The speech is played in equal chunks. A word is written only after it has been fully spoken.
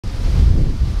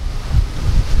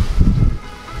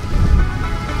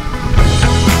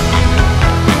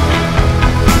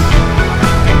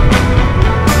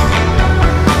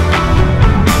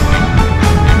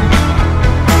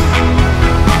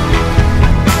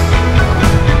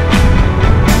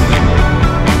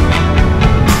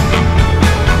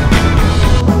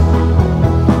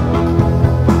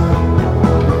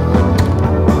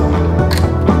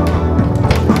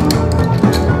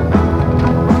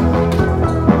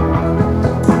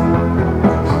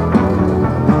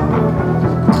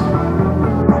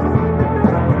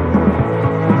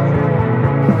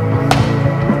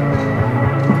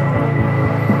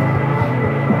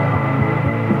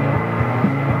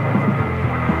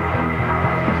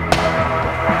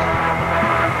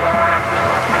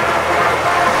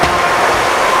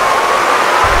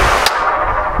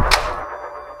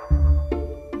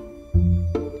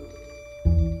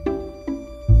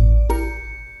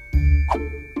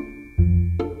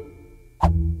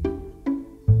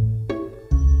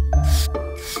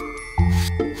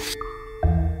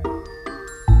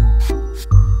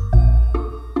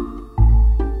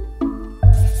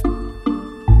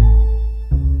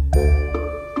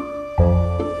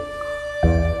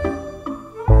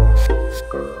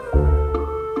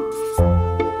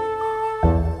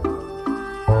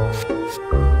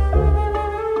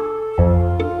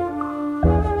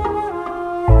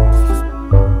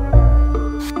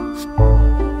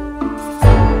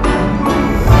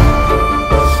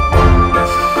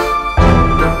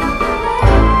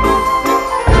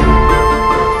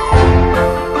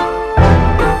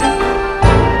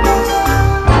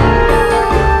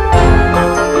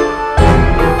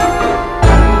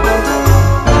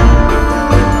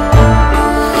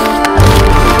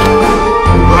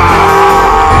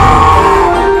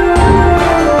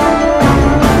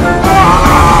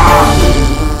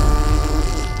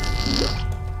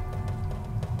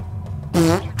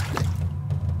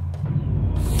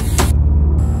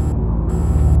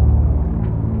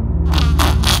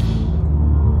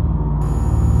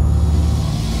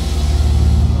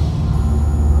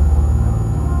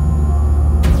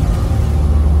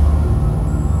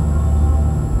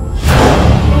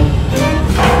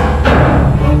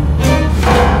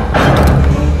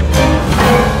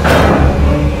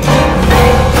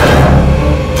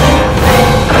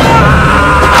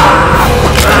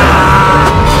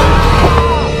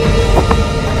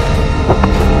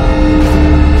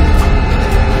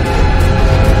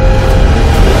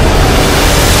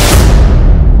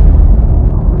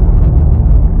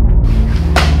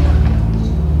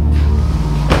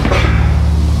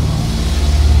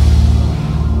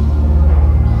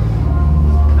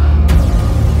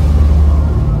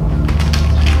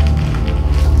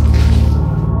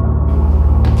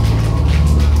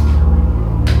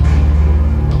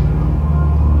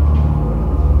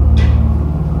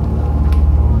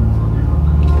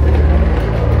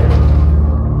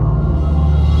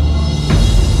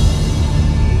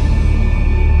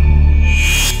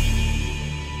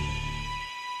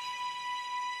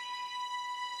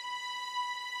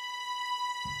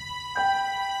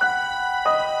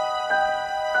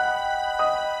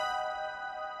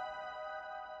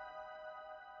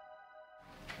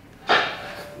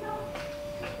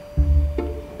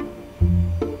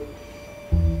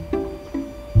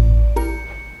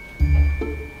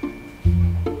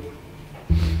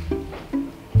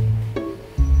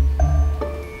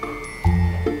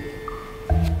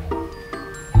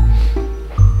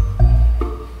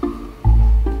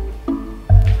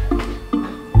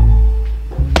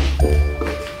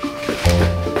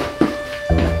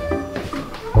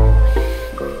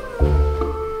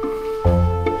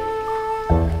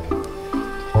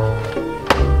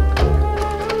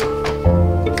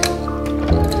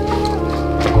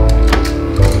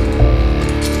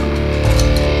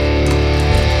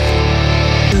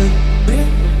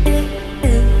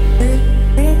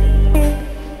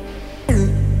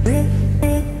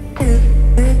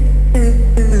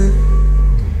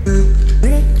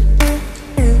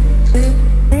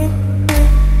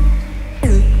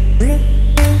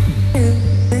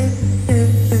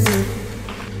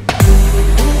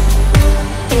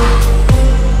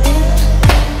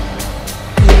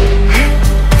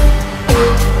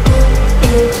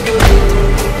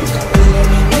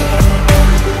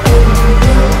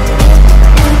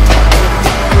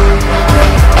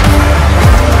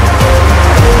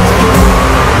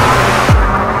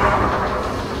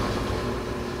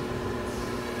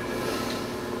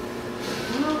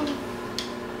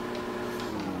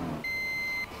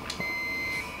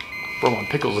Bro, my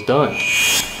pickle's done.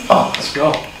 Oh, let's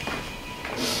go.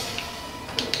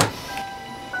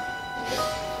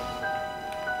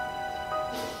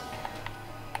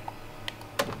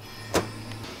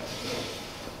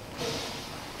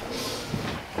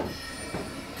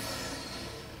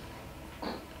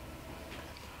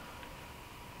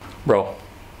 Bro,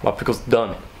 my pickle's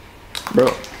done. Bro,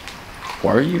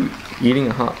 why are you eating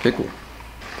a hot pickle?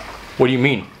 What do you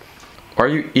mean? Why are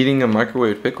you eating a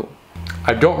microwave pickle?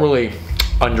 I don't really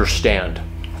understand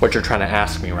what you're trying to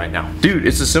ask me right now. Dude,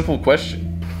 it's a simple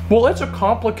question. Well, it's a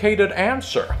complicated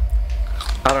answer.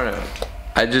 I don't know.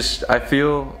 I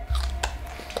feel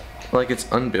like it's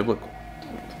unbiblical.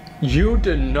 You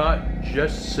did not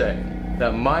just say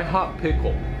that my hot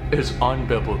pickle is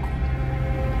unbiblical.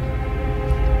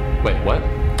 Wait, what?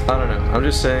 I don't know. I'm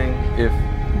just saying, if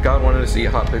God wanted us to eat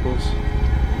hot pickles,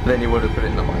 then he would have put it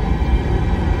in the Bible.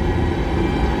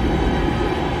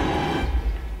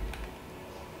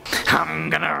 I'm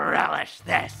gonna relish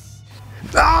this.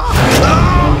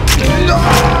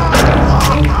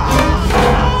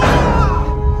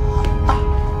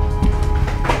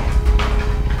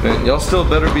 Man, y'all still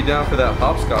better be down for that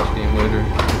hopscotch game later.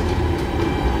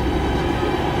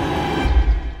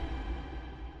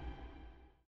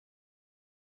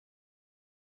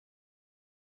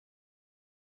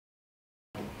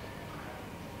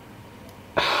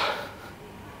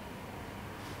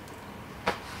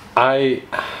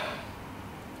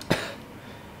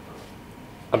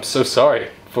 I'm so sorry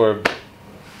for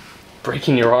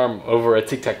breaking your arm over a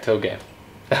tic-tac-toe game.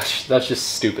 That's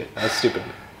just stupid. That's stupid.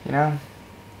 You know,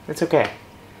 it's okay.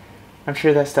 I'm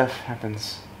sure that stuff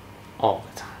happens all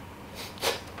the time.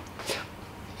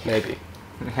 Maybe.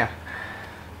 Yeah.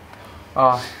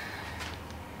 Oh,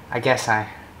 I guess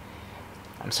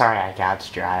I'm sorry I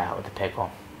gouged your eye out with the pickle.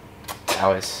 That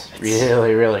was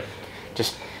really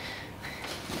just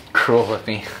cruel of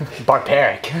me.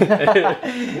 Barbaric.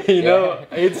 You know,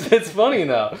 it's funny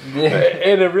now.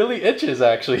 And it really itches,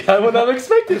 actually. I would not have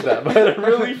expected that, but it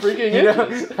really freaking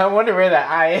itches. Know, I wonder where that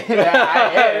eye is.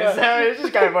 It's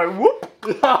just kind of like, whoop.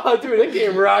 Oh, dude, it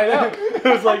came right out. It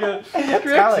was like a It's kind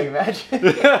of like magic.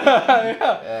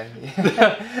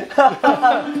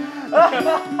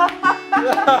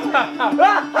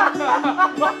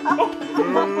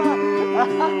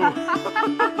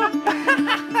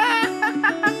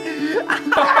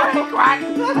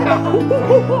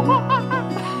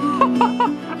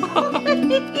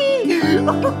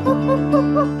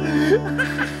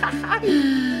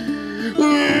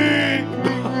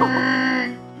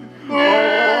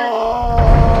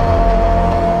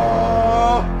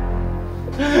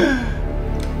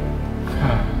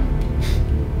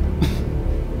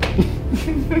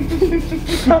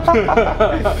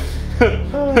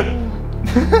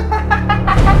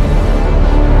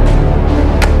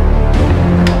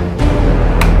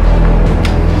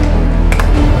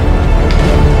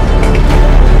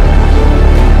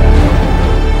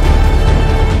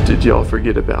 Did y'all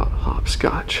forget about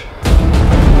hopscotch?